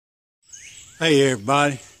Hey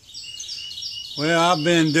everybody. Well, I've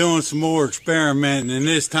been doing some more experimenting, and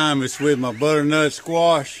this time it's with my butternut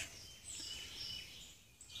squash.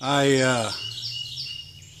 I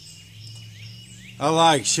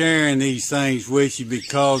like sharing these things with you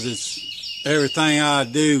because it's everything I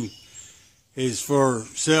do is for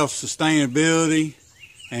self-sustainability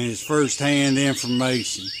and it's first-hand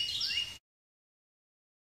information.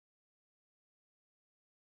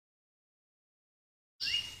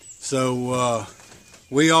 So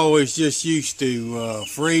we always just used to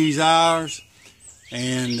freeze ours,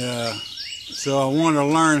 and so I want to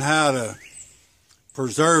learn how to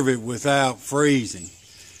preserve it without freezing.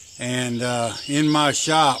 And in my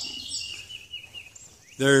shop,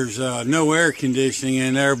 there's no air conditioning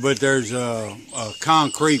in there, but there's a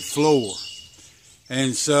concrete floor.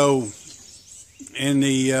 And so in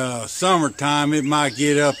the summertime, it might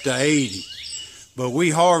get up to 80. But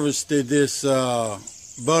we harvested this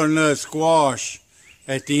butternut squash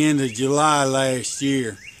at the end of July last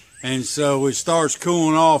year, and so it starts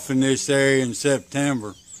cooling off in this area in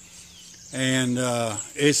September, and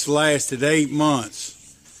it's lasted 8 months.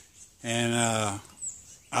 And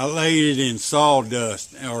I laid it in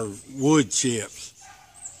sawdust or wood chips,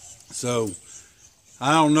 so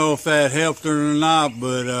I don't know if that helped it or not,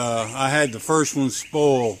 but I had the first one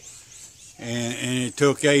spoil, and it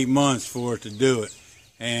took 8 months for it to do it.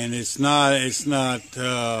 And it's not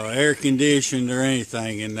air conditioned or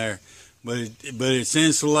anything in there, but it's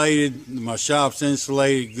insulated. My shop's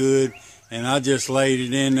insulated good, and I just laid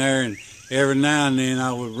it in there, and every now and then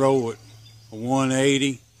I would roll it a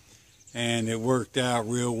 180, and it worked out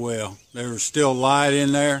real well. There was still light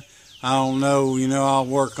in there. I don't know, I'll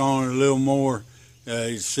work on it a little more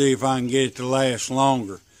to see if I can get it to last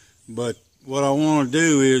longer. But what I want to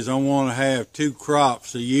do is I want to have 2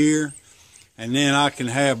 crops a year, and then I can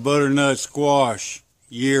have butternut squash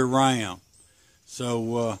year round.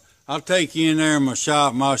 So I'll take you in there in my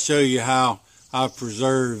shop and I'll show you how I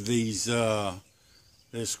preserve these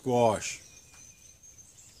this squash.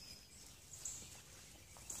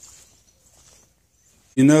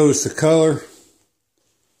 You notice the color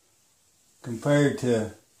compared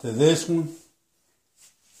to this one.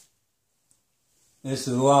 This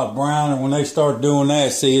is a lot browner. When they start doing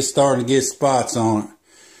that, see, it's starting to get spots on it.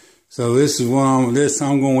 So this is what I'm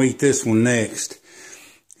going to eat this one next.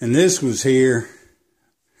 And this was here.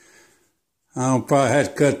 I'll probably have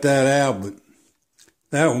to cut that out, but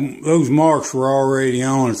those marks were already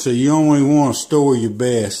on it, so you only want to store your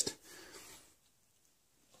best.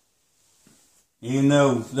 Even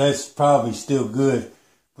though that's probably still good.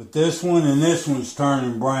 But this one and this one's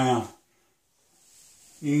turning brown.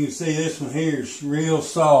 You can see this one here is real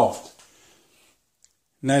soft.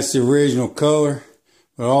 And that's the original color.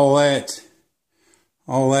 But all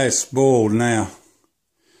that's spoiled now.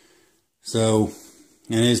 So,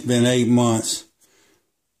 and it's been 8 months.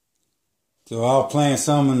 So I'll plant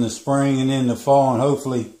some in the spring and in the fall, and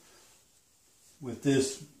hopefully with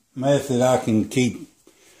this method I can keep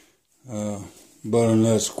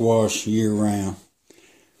butternut squash year round.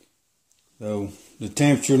 So the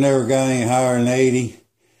temperature never got any higher than 80,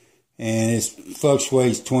 and it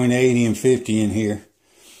fluctuates between 80 and 50 in here.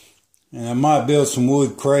 And I might build some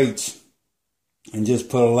wood crates and just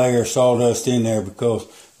put a layer of sawdust in there because,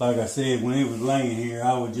 like I said, when it was laying here,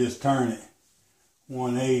 I would just turn it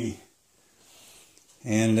 180.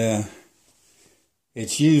 And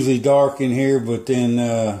it's usually dark in here, but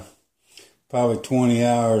then probably 20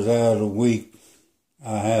 hours out of the week,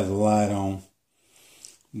 I have the light on.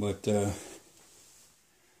 But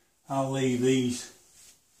I'll leave these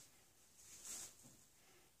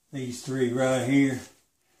 3 right here.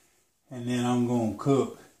 And then I'm going to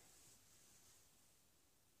cook.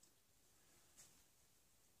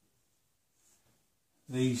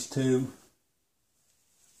 These 2.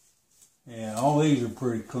 Yeah, all these are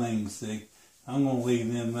pretty clean, see. I'm going to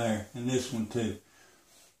leave them there. And this one too.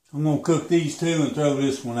 I'm going to cook these 2 and throw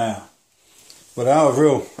this one out. But I was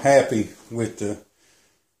real happy with the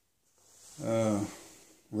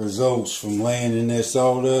results from laying in this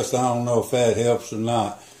sawdust. I don't know if that helps or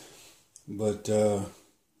not. But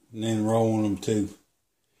and then rolling them too.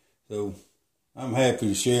 So I'm happy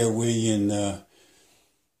to share with you, and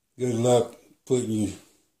good luck putting your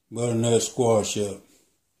butternut squash up.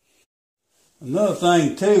 Another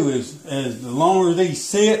thing too is, as the longer these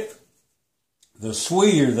sit, the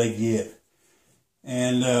sweeter they get.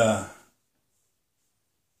 And I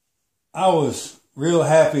was real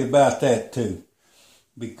happy about that too,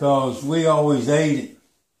 because we always ate it,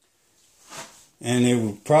 and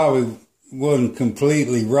it probably wasn't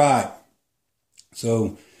completely ripe.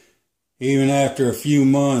 So even after a few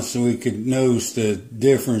months, we could notice the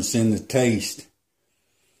difference in the taste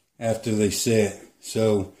after they set.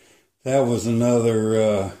 So that was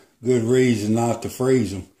another good reason not to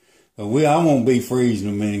freeze them. But I won't be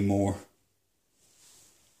freezing them anymore.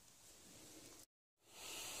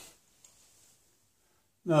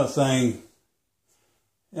 Another thing,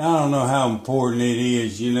 I don't know how important it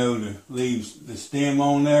is, you know, to leave the stem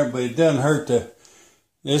on there, but it doesn't hurt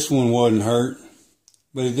this one wasn't hurt,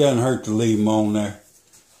 but it doesn't hurt to leave them on there.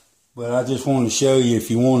 But I just want to show you,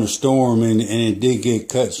 if you want to store them and it did get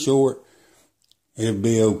cut short, it'll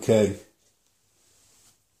be okay.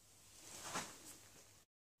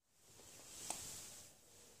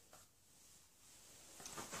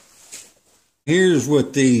 Here's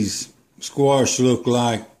what these squash look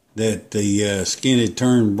like that the skin had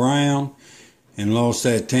turned brown and lost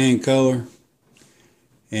that tan color.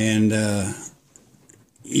 And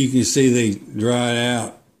you can see they dried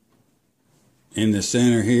out in the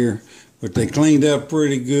center here, but they cleaned up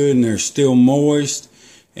pretty good and they're still moist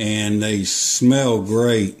and they smell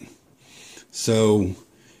great. So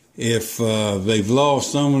if they've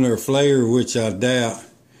lost some of their flavor, which I doubt,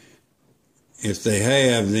 if they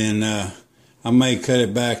have, then I may cut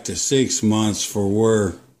it back to 6 months for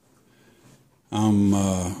where I'm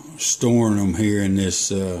storing them here in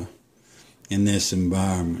this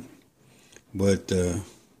environment. But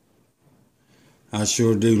I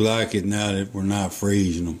sure do like it now that we're not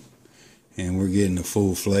freezing them and we're getting the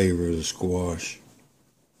full flavor of the squash.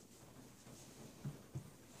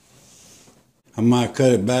 I might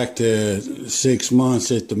cut it back to 6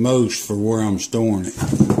 months at the most for where I'm storing it.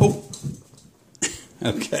 Oh,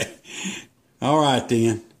 okay. All right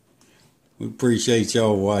then. We appreciate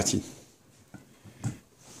y'all watching.